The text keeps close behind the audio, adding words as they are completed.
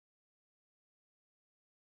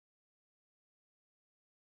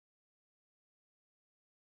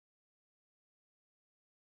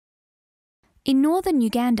In northern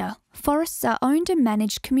Uganda, forests are owned and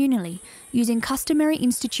managed communally using customary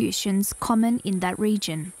institutions common in that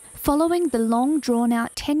region. Following the long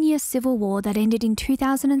drawn-out 10-year civil war that ended in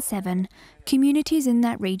 2007, communities in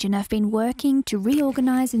that region have been working to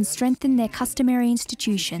reorganize and strengthen their customary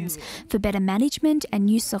institutions for better management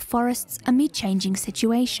and use of forests amid changing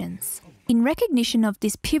situations. In recognition of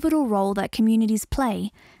this pivotal role that communities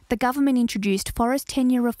play, the government introduced forest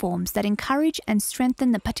tenure reforms that encourage and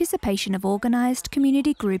strengthen the participation of organised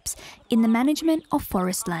community groups in the management of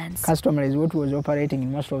forest lands. Customary is what was operating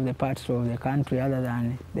in most of the parts of the country other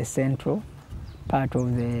than the central part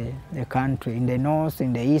of the country, in the north,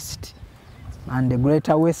 in the east, and the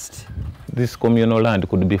greater west. This communal land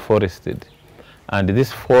could be forested, and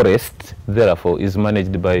this forest, therefore, is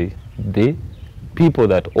managed by the people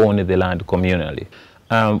that own the land communally.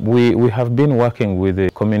 We have been working with the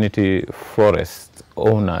community forest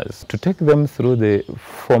owners to take them through the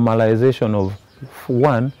formalization of,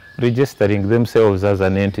 one, registering themselves as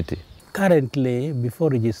an entity. Currently, before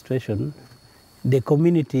registration, the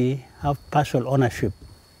community have partial ownership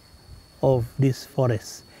of these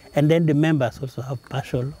forests, and then the members also have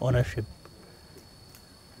partial ownership.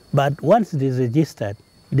 But once it is registered,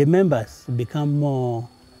 the members become more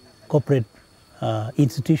corporate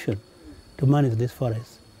institution to manage this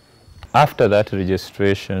forest. After that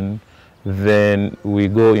registration, then we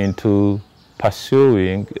go into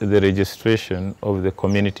pursuing the registration of the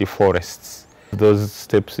community forests. Those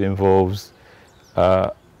steps involves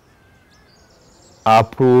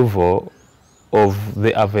approval of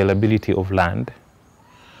the availability of land,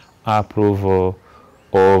 approval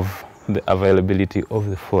of the availability of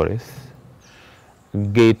the forest,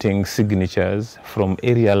 getting signatures from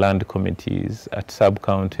area land committees at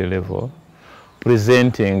sub-county level,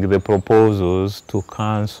 presenting the proposals to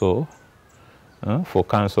council for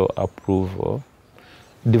council approval,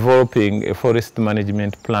 developing a forest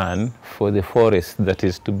management plan for the forest that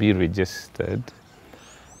is to be registered,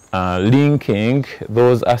 linking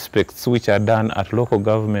those aspects which are done at local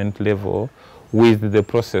government level with the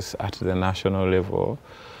process at the national level,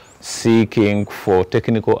 seeking for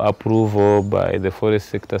technical approval by the Forest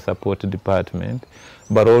Sector Support Department,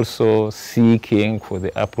 but also seeking for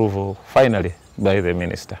the approval, finally, by the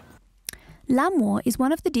Minister. Lamwa is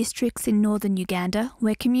one of the districts in northern Uganda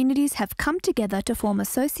where communities have come together to form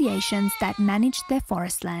associations that manage their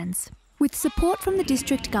forest lands. With support from the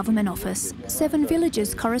district government office, 7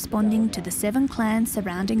 villages corresponding to the 7 clans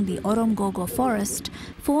surrounding the Oromgogo forest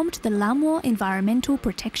formed the Lamwa Environmental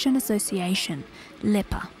Protection Association,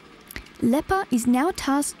 LEPA. LEPA is now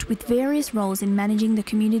tasked with various roles in managing the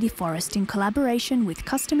community forest in collaboration with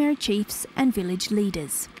customary chiefs and village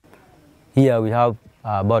leaders. Here we have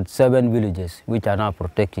about 7 villages which are now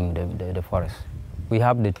protecting the forest. We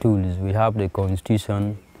have the tools, we have the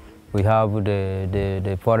constitution, we have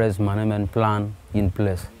the forest management plan in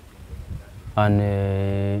place.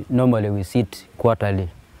 And normally we sit quarterly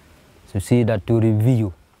to see that, to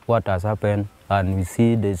review what has happened, and we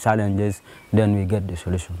see the challenges, then we get the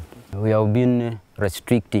solution. We have been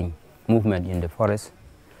restricting movement in the forest,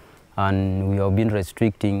 and we have been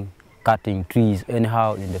restricting cutting trees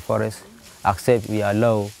anyhow in the forest, except we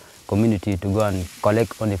allow community to go and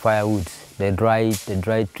collect on the firewoods, the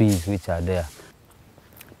dry trees which are there.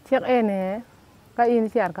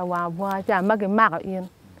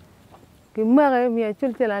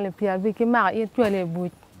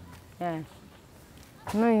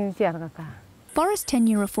 Forest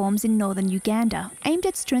tenure reforms in northern Uganda aimed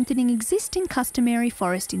at strengthening existing customary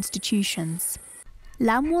forest institutions.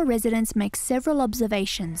 Lamwa residents make several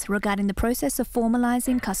observations regarding the process of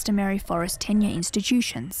formalising customary forest tenure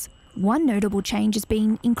institutions. One notable change has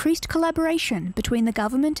been increased collaboration between the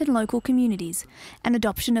government and local communities and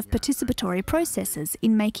adoption of participatory processes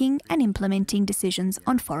in making and implementing decisions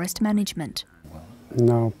on forest management.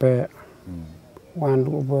 No, one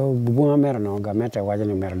bunga mer no gamete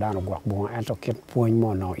wajani mer dano gwak bunga ento kit poñ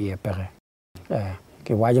mo no ie pere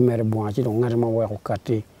ke waje mer bunga ci do ngata ma wa ko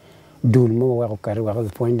katti dul mo wa ko kari wa ko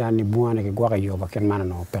poñ dan ni bunga ne ke gwak yo ba ken mana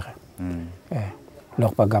no pere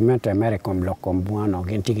lok pa gamete mer kom lok kom bunga no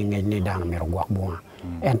gen tigi ngej ni dano mer gwak bunga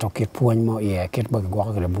ento kit poñ mo ie kit ba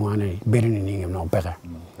gwak le bunga ne berini ni no pere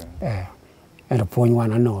ento poñ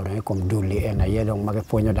wana no re kom dul li ena yedong ma ke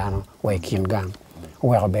poñ dano wa kin gang. The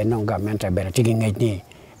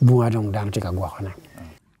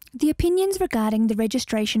The opinions regarding the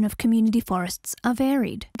registration of community forests are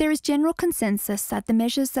varied. There is general consensus that the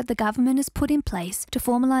measures that the government has put in place to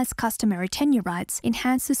formalise customary tenure rights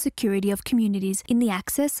enhance the security of communities in the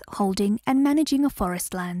access, holding and managing of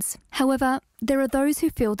forest lands. However, there are those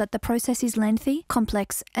who feel that the process is lengthy,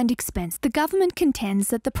 complex and expensive. The government contends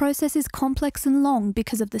that the process is complex and long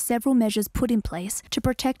because of the several measures put in place to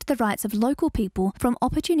protect the rights of local people from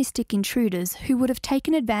opportunistic intruders who would have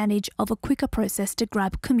taken advantage of a quicker process to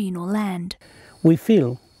grab communal land. We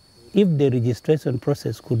feel if the registration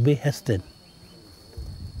process could be hastened,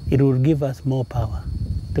 it would give us more power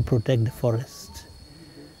to protect the forest.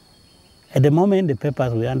 At the moment, the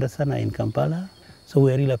papers we understand are in Kampala, so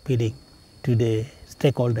we are really appealing to the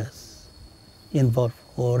stakeholders involved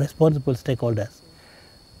or responsible stakeholders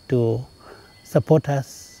to support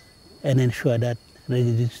us and ensure that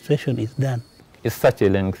registration is done. It's such a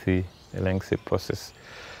lengthy process,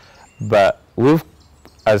 but we've,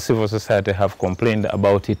 as civil society, have complained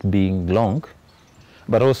about it being long,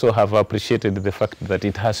 but also have appreciated the fact that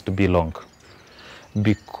it has to be long,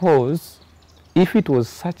 because if it was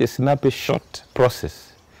such a snappy, short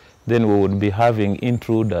process, then we would be having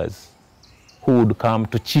intruders who would come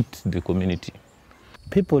to cheat the community.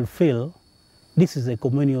 People feel this is a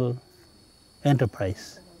communal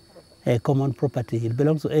enterprise, a common property. It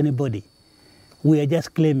belongs to anybody. We are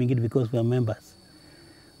just claiming it because we are members.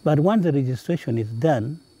 But once the registration is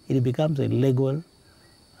done, it becomes a legal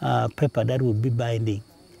paper that would be binding.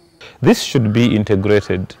 This should be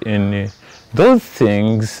integrated in those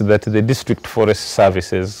things that the district forest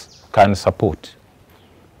services can support.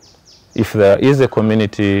 If there is a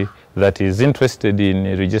community that is interested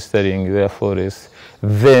in registering their forests,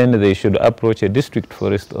 then they should approach a district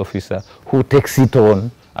forest officer who takes it on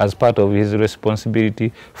as part of his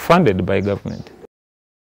responsibility, funded by government.